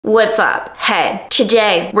What's up? Hey,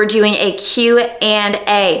 today we're doing a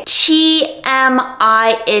Q&A,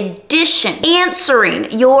 TMI edition,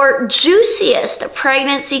 answering your juiciest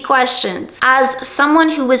pregnancy questions. As someone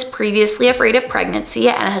who was previously afraid of pregnancy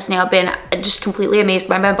and has now been just completely amazed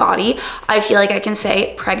by my body, I feel like I can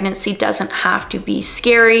say pregnancy doesn't have to be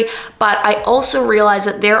scary, but I also realize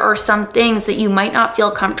that there are some things that you might not feel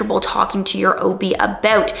comfortable talking to your OB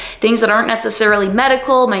about. Things that aren't necessarily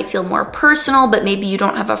medical, might feel more personal, but maybe you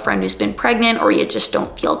don't have a friend who's been pregnant or you just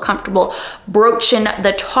don't feel comfortable broaching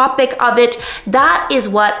the topic of it. That is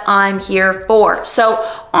what I'm here for. So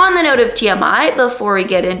on the note of TMI, before we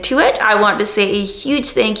get into it, I want to say a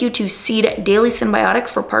huge thank you to Seed Daily Symbiotic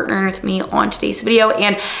for partnering with me on today's video.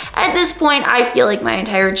 And at this point, I feel like my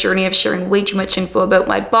entire journey of sharing way too much info about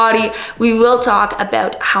my body. We will talk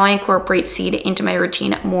about how I incorporate Seed into my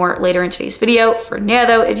routine more later in today's video. For now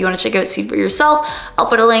though, if you want to check out Seed for yourself, I'll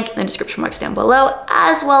put a link in the description box down below,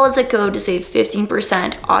 as well as a code to save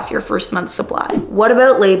 15% off your first month's supply. What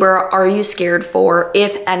about labor are you scared for?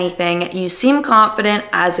 If anything, you seem confident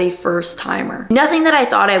as a first timer. Nothing that I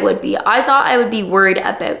thought I would be. I thought I would be worried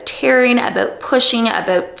about tearing, about pushing,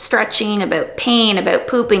 about stretching, about pain, about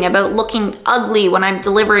pooping, about looking ugly when I'm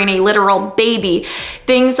delivering a literal baby.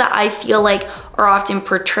 Things that I feel like are often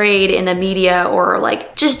portrayed in the media or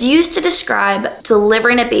like just used to describe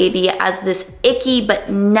delivering a baby as this icky but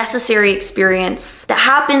necessary experience that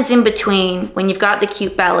happens in between when you've got the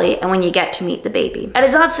cute belly and when you get to meet the baby. That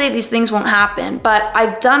is not to say these things won't happen, but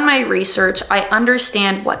I've done my research. I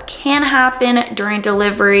understand what can happen during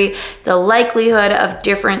delivery, the likelihood of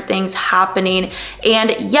different things happening.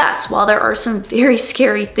 And yes, while there are some very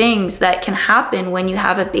scary things that can happen when you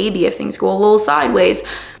have a baby if things go a little sideways,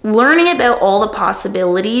 learning about all the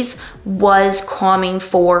possibilities was calming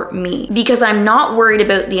for me because I'm not worried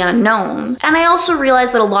about the unknown. And I also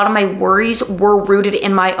realized that a lot of my worries were rooted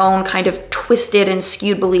in my own kind of twisted and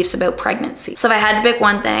skewed beliefs about pregnancy. So if I had to pick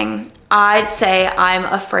one thing, I'd say I'm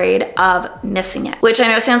afraid of missing it, which I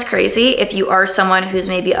know sounds crazy if you are someone who's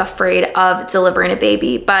maybe afraid of delivering a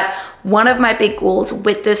baby, but one of my big goals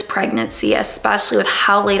with this pregnancy, especially with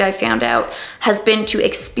how late I found out, has been to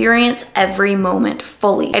experience every moment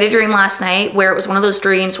fully. I had a dream last night where it was one of those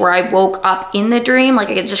dreams where I woke up in the dream, like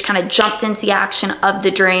I just kind of jumped into the action of the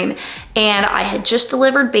dream, and I had just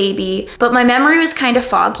delivered baby, but my memory was kind of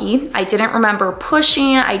foggy. I didn't remember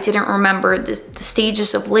pushing, I didn't remember the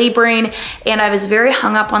stages of laboring, and I was very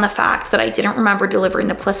hung up on the fact that I didn't remember delivering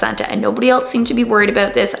the placenta, and nobody else seemed to be worried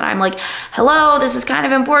about this, and I'm like, hello, this is kind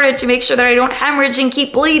of important to make sure that I don't hemorrhage and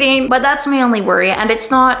keep bleeding, but that's my only worry, and it's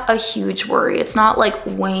not a huge worry. It's not like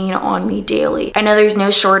weighing on me daily. I know there's no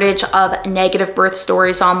shortage of negative birth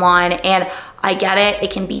stories online, and I get it.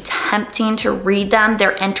 It can be tempting to read them.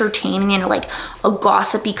 They're entertaining in like a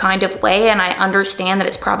gossipy kind of way. And I understand that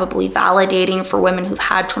it's probably validating for women who've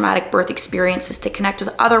had traumatic birth experiences to connect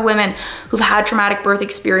with other women who've had traumatic birth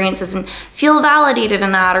experiences and feel validated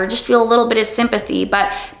in that or just feel a little bit of sympathy.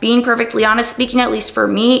 But being perfectly honest, speaking at least for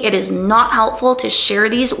me, it is not helpful to share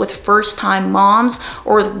these with first-time moms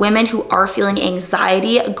or with women who are feeling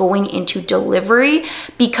anxiety going into delivery,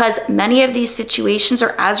 because many of these situations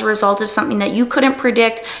are as a result of something that you couldn't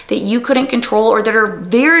predict, that you couldn't control, or that are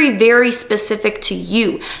very, very specific to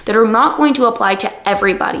you, that are not going to apply to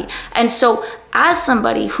everybody. And so as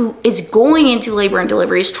somebody who is going into labor and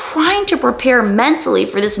delivery, is trying to prepare mentally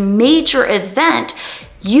for this major event,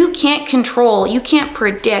 you can't control, you can't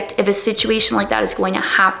predict if a situation like that is going to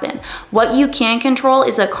happen. What you can control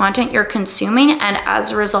is the content you're consuming, and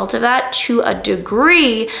as a result of that, to a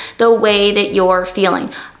degree, the way that you're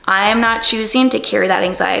feeling. I am not choosing to carry that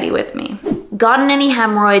anxiety with me. Gotten any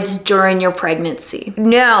hemorrhoids during your pregnancy?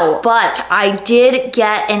 No, but I did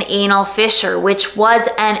get an anal fissure, which was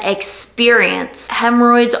an experience.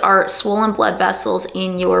 Hemorrhoids are swollen blood vessels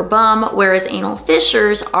in your bum, whereas anal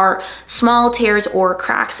fissures are small tears or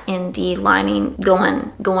cracks in the lining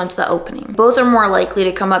going to the opening. Both are more likely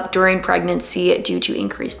to come up during pregnancy due to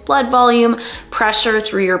increased blood volume, pressure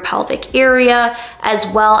through your pelvic area, as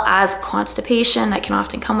well as constipation that can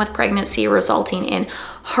often come with pregnancy, resulting in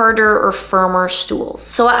harder or firmer stools.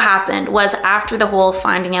 So what happened was, after the whole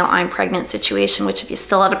finding out I'm pregnant situation, which if you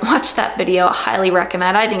still haven't watched that video, I highly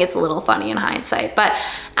recommend. I think it's a little funny in hindsight, but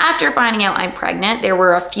after finding out I'm pregnant, there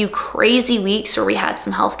were a few crazy weeks where we had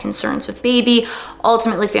some health concerns with baby.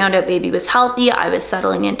 Ultimately found out baby was healthy. I was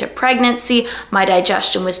settling into pregnancy. My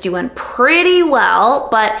digestion was doing pretty well,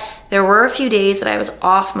 but There were a few days that I was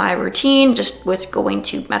off my routine just with going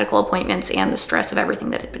to medical appointments and the stress of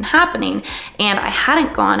everything that had been happening. And I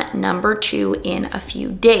hadn't gone number 2 in a few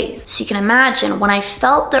days. So you can imagine when I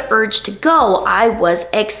felt the urge to go, I was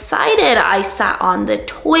excited. I sat on the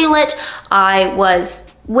toilet. I was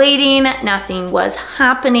waiting, nothing was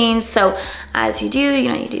happening. So as you do,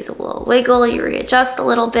 you do the little wiggle, you readjust a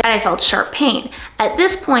little bit, and I felt sharp pain. At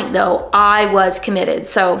this point though, I was committed.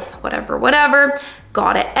 So whatever,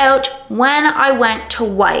 got it out. When I went to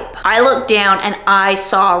wipe, I looked down and I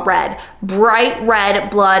saw red, bright red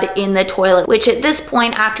blood in the toilet, which at this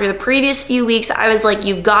point, after the previous few weeks, I was like,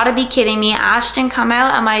 you've got to be kidding me. Ashton, come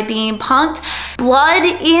out. Am I being punked? Blood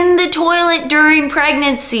in the toilet during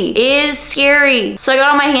pregnancy is scary. So I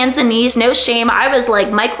got on my hands and knees, no shame. I was like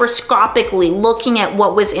microscopically looking at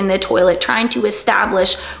what was in the toilet, trying to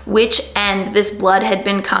establish which end this blood had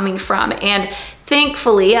been coming from. And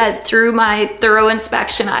thankfully, through my thorough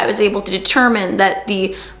inspection, I was able to determine that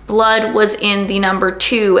the blood was in the number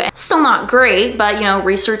 2. Still not great, but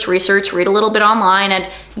research, read a little bit online,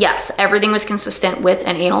 and yes, everything was consistent with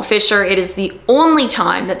an anal fissure. It is the only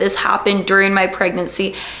time that this happened during my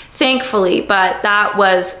pregnancy, thankfully, but that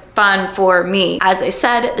was fun for me. As I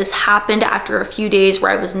said, this happened after a few days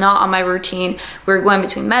where I was not on my routine. We were going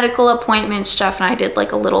between medical appointments. Jeff and I did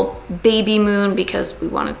like a little baby moon because we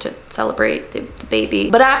wanted to celebrate the baby.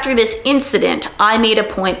 But after this incident, I made a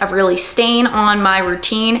point of really staying on my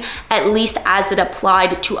routine, at least as it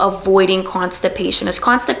applied to avoiding constipation, as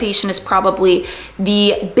constipation is probably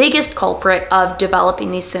the biggest culprit of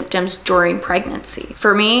developing these symptoms during pregnancy.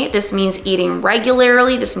 For me, this means eating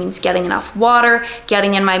regularly. This means getting enough water,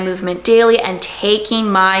 getting in my movement daily, and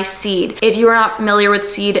taking my seed. If you are not familiar with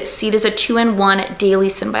seed is a 2-in-1 daily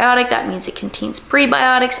symbiotic. That means it contains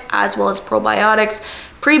prebiotics as well as probiotics.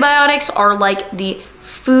 Prebiotics are like the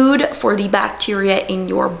food for the bacteria in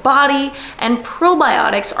your body, and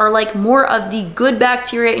probiotics are like more of the good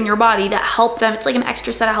bacteria in your body that help them. It's like an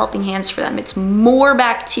extra set of helping hands for them. It's more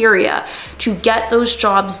bacteria to get those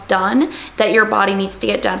jobs done that your body needs to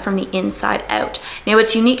get done from the inside out. Now,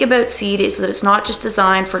 what's unique about seed is that it's not just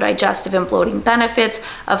designed for digestive and bloating benefits.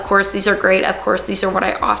 Of course, these are great. Of course, these are what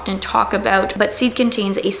I often talk about, but seed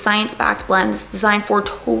contains a science-backed blend that's designed for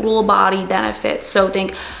total body benefits. So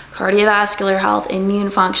think cardiovascular health, immune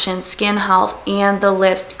function, skin health, and the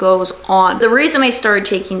list goes on. The reason I started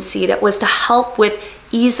taking seed was to help with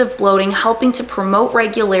ease of bloating, helping to promote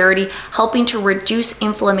regularity, helping to reduce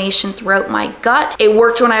inflammation throughout my gut. It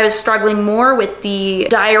worked when I was struggling more with the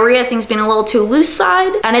diarrhea, things being a little too loose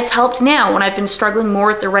side, and it's helped now when I've been struggling more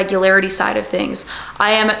with the regularity side of things.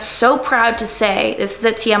 I am so proud to say, this is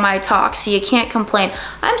a TMI talk, so you can't complain.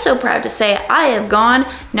 I'm so proud to say I have gone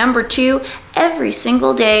number 2 every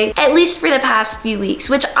single day, at least for the past few weeks,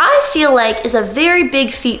 which I feel like is a very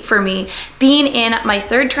big feat for me, being in my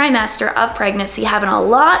 3rd trimester of pregnancy, having a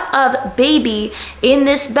lot of baby in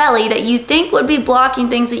this belly that you think would be blocking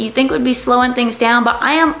things, that you think would be slowing things down, but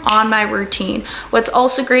I am on my routine. What's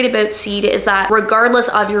also great about seed is that regardless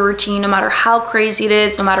of your routine, no matter how crazy it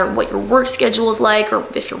is, no matter what your work schedule is like, or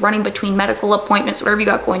if you're running between medical appointments, whatever you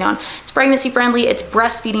got going on, it's pregnancy friendly, it's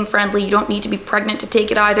breastfeeding friendly. You don't need to be pregnant to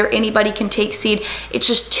take it either. Anybody can take seed. It's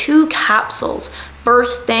just 2 capsules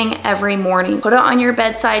first thing every morning. Put it on your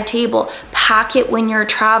bedside table, pack it when you're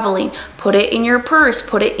traveling, put it in your purse,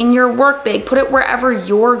 put it in your work bag, put it wherever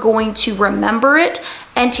you're going to remember it,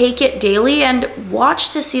 and take it daily and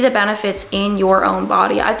watch to see the benefits in your own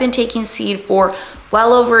body. I've been taking seed for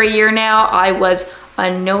well over a year now. I was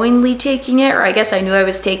unknowingly taking it, or I guess I knew I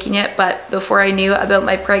was taking it, but before I knew about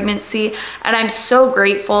my pregnancy, and I'm so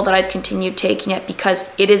grateful that I've continued taking it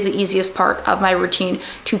because it is the easiest part of my routine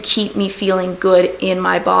to keep me feeling good in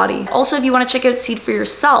my body. Also, if you want to check out seed for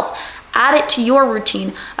yourself, add it to your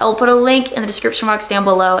routine, I will put a link in the description box down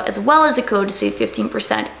below, as well as a code to save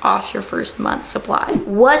 15% off your first month's supply.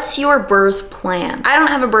 What's your birth plan? I don't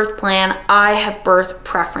have a birth plan, I have birth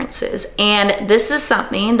preferences. And this is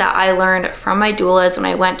something that I learned from my doulas when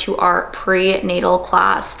I went to our prenatal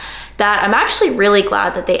class that I'm actually really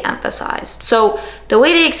glad that they emphasized. So the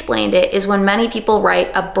way they explained it is when many people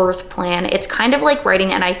write a birth plan, it's kind of like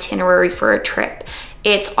writing an itinerary for a trip.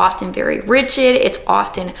 It's often very rigid, it's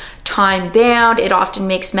often time-bound, it often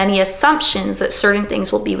makes many assumptions that certain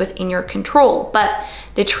things will be within your control. But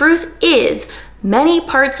the truth is, Many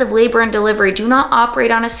parts of labor and delivery do not operate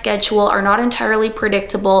on a schedule, are not entirely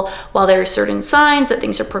predictable. While there are certain signs that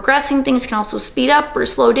things are progressing, things can also speed up or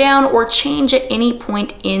slow down or change at any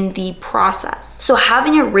point in the process. So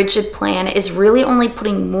having a rigid plan is really only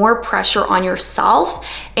putting more pressure on yourself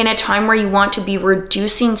in a time where you want to be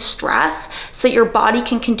reducing stress so that your body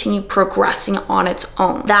can continue progressing on its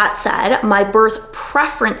own. That said, my birth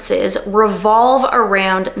preferences revolve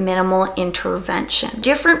around minimal intervention.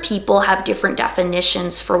 Different people have different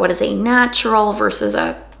definitions for what is a natural versus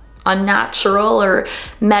a unnatural or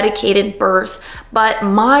medicated birth, but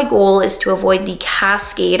my goal is to avoid the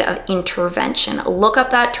cascade of intervention. Look up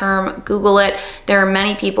that term, Google it. There are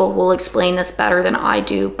many people who will explain this better than I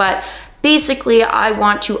do, but basically, I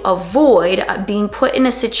want to avoid being put in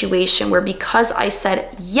a situation where, because I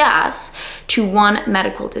said yes to one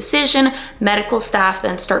medical decision, medical staff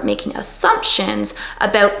then start making assumptions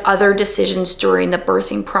about other decisions during the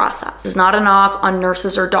birthing process. This is not a knock on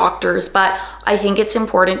nurses or doctors, but I think it's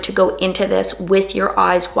important to go into this with your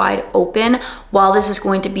eyes wide open. While this is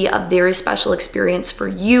going to be a very special experience for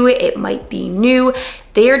you, it might be new.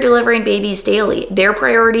 They are delivering babies daily. Their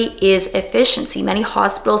priority is efficiency. Many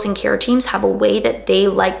hospitals and care teams have a way that they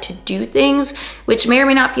like to do things, which may or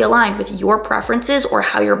may not be aligned with your preferences or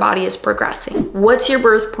how your body is progressing. What's your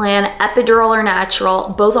birth plan, epidural or natural?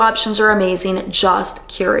 Both options are amazing, just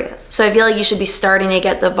curious. So I feel like you should be starting to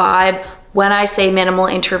get the vibe. When I say minimal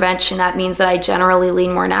intervention, that means that I generally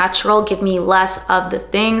lean more natural. Give me less of the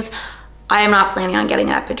things. I am not planning on getting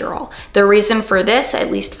an epidural. The reason for this, at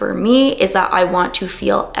least for me, is that I want to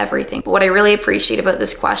feel everything. But what I really appreciate about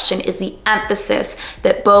this question is the emphasis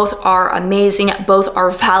that both are amazing, both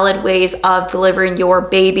are valid ways of delivering your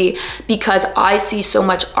baby, because I see so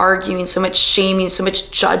much arguing, so much shaming, so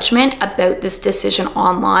much judgment about this decision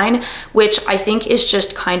online, which I think is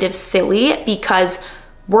just kind of silly, because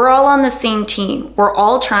we're all on the same team. We're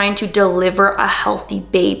all trying to deliver a healthy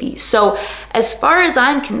baby. So as far as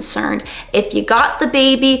I'm concerned, if you got the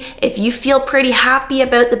baby, if you feel pretty happy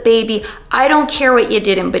about the baby, I don't care what you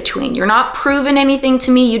did in between. You're not proving anything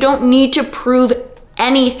to me. You don't need to prove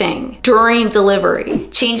anything during delivery.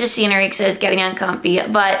 Change the scenery because it's getting uncomfy.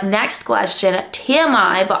 But next question,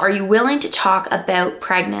 TMI, but are you willing to talk about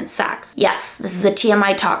pregnant sex? Yes, this is a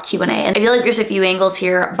TMI talk Q&A. And I feel like there's a few angles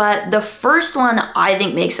here, but the first one that I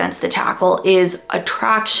think makes sense to tackle is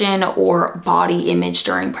attraction or body image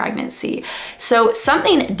during pregnancy. So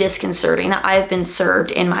something disconcerting that I've been served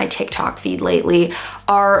in my TikTok feed lately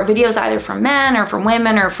are videos either from men or from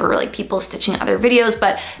women or for like people stitching other videos,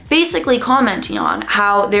 but basically commenting on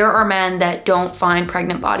how there are men that don't find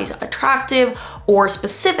pregnant bodies attractive, or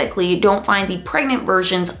specifically don't find the pregnant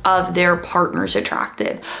versions of their partners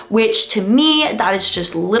attractive, which to me, that is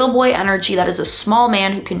just little boy energy. That is a small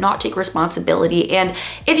man who cannot take responsibility. And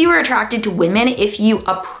if you are attracted to women, if you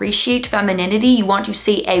appreciate femininity, you want to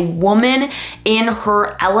see a woman in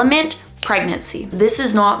her element, pregnancy. This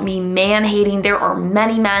is not me man-hating. There are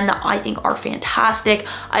many men that I think are fantastic.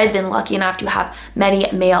 I've been lucky enough to have many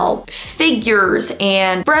male figures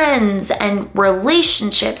and friends and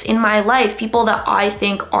relationships in my life, people that I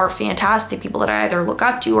think are fantastic, people that I either look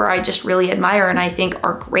up to or I just really admire and I think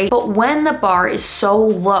are great. But when the bar is so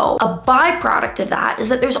low, a byproduct of that is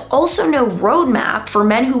that there's also no roadmap for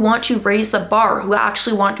men who want to raise the bar, who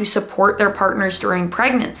actually want to support their partners during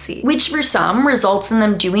pregnancy, which for some results in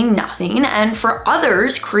them doing nothing, and for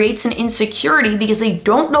others creates an insecurity because they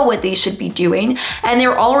don't know what they should be doing, and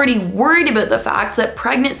they're already worried about the fact that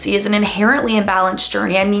pregnancy is an inherently imbalanced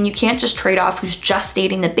journey. I mean, you can't just trade off who's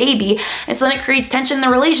gestating the baby, and so then it creates tension in the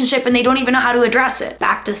relationship and they don't even know how to address it.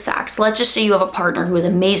 Back to sex. Let's just say you have a partner who is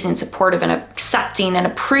amazing, supportive, and accepting and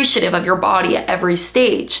appreciative of your body at every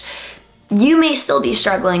stage. You may still be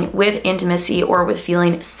struggling with intimacy or with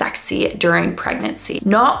feeling sexy during pregnancy.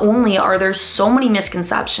 Not only are there so many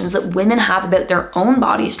misconceptions that women have about their own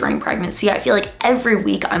bodies during pregnancy, I feel like every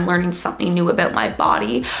week I'm learning something new about my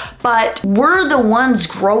body, but we're the ones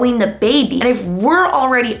growing the baby. And if we're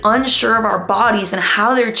already unsure of our bodies and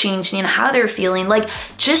how they're changing and how they're feeling, like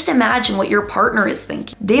just imagine what your partner is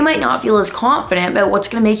thinking. They might not feel as confident about what's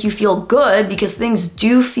gonna make you feel good because things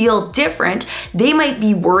do feel different. They might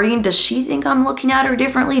be worrying, does she think I'm looking at her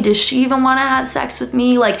differently? Does she even want to have sex with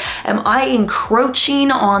me? Like, am I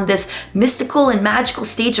encroaching on this mystical and magical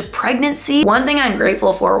stage of pregnancy? One thing I'm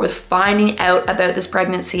grateful for with finding out about this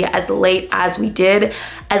pregnancy as late as we did,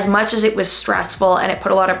 as much as it was stressful and it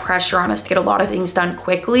put a lot of pressure on us to get a lot of things done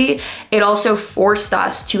quickly, it also forced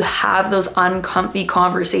us to have those uncomfy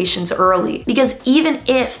conversations early. Because even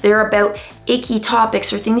if they're about icky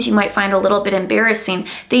topics or things you might find a little bit embarrassing,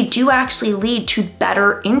 they do actually lead to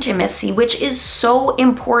better intimacy, which is so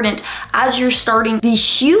important as you're starting the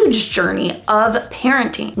huge journey of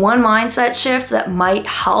parenting. One mindset shift that might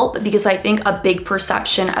help, because I think a big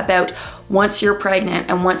perception about once you're pregnant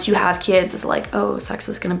and once you have kids is like, oh, sex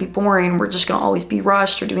is gonna be boring, we're just gonna always be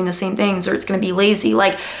rushed or doing the same things, or it's gonna be lazy.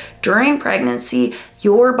 Like, during pregnancy,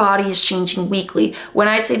 your body is changing weekly. When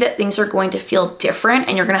I say that things are going to feel different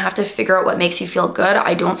and you're gonna have to figure out what makes you feel good,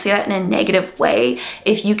 I don't say that in a negative way.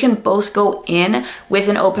 If you can both go in with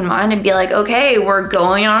an open mind and be like, okay, we're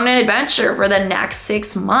going on an adventure for the next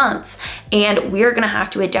 6 months and we're gonna have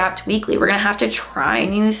to adapt weekly. We're gonna have to try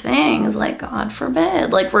new things, like God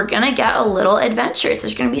forbid. Like, we're gonna get a little adventurous.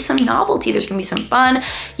 There's gonna be some novelty, there's gonna be some fun.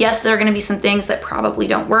 Yes, there are gonna be some things that probably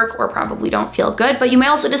don't work or probably don't feel good, but you may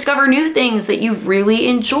also discover new things that you really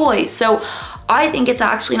enjoy. So I think it's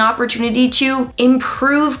actually an opportunity to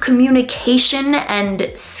improve communication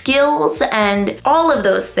and skills and all of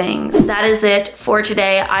those things. That is it for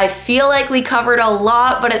today. I feel like we covered a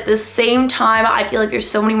lot, but at the same time, I feel like there's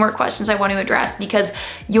so many more questions I want to address because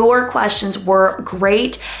your questions were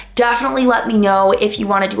great. Definitely let me know if you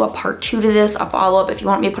want to do a part 2 to this, a follow-up, if you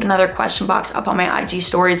want me to put another question box up on my IG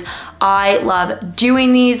stories. I love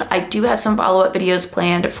doing these. I do have some follow-up videos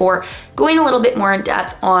planned for going a little bit more in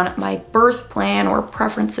depth on my birth plan or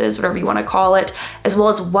preferences, whatever you want to call it, as well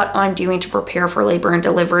as what I'm doing to prepare for labor and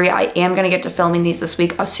delivery. I am going to get to filming these this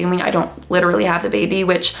week, assuming I don't literally have the baby,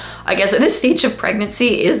 which I guess at this stage of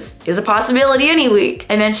pregnancy is a possibility any week.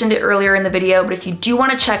 I mentioned it earlier in the video, but if you do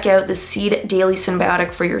want to check out the Seed Daily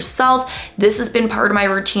Symbiotic for yourself, this has been part of my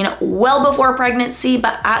routine well before pregnancy,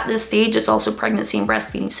 but at this stage, it's also pregnancy and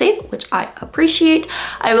breastfeeding safe, which I appreciate.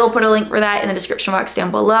 I will put a link for that in the description box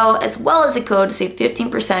down below, as well as a code to save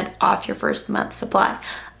 15% off your first month's supply.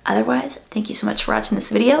 Otherwise, thank you so much for watching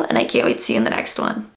this video, and I can't wait to see you in the next one.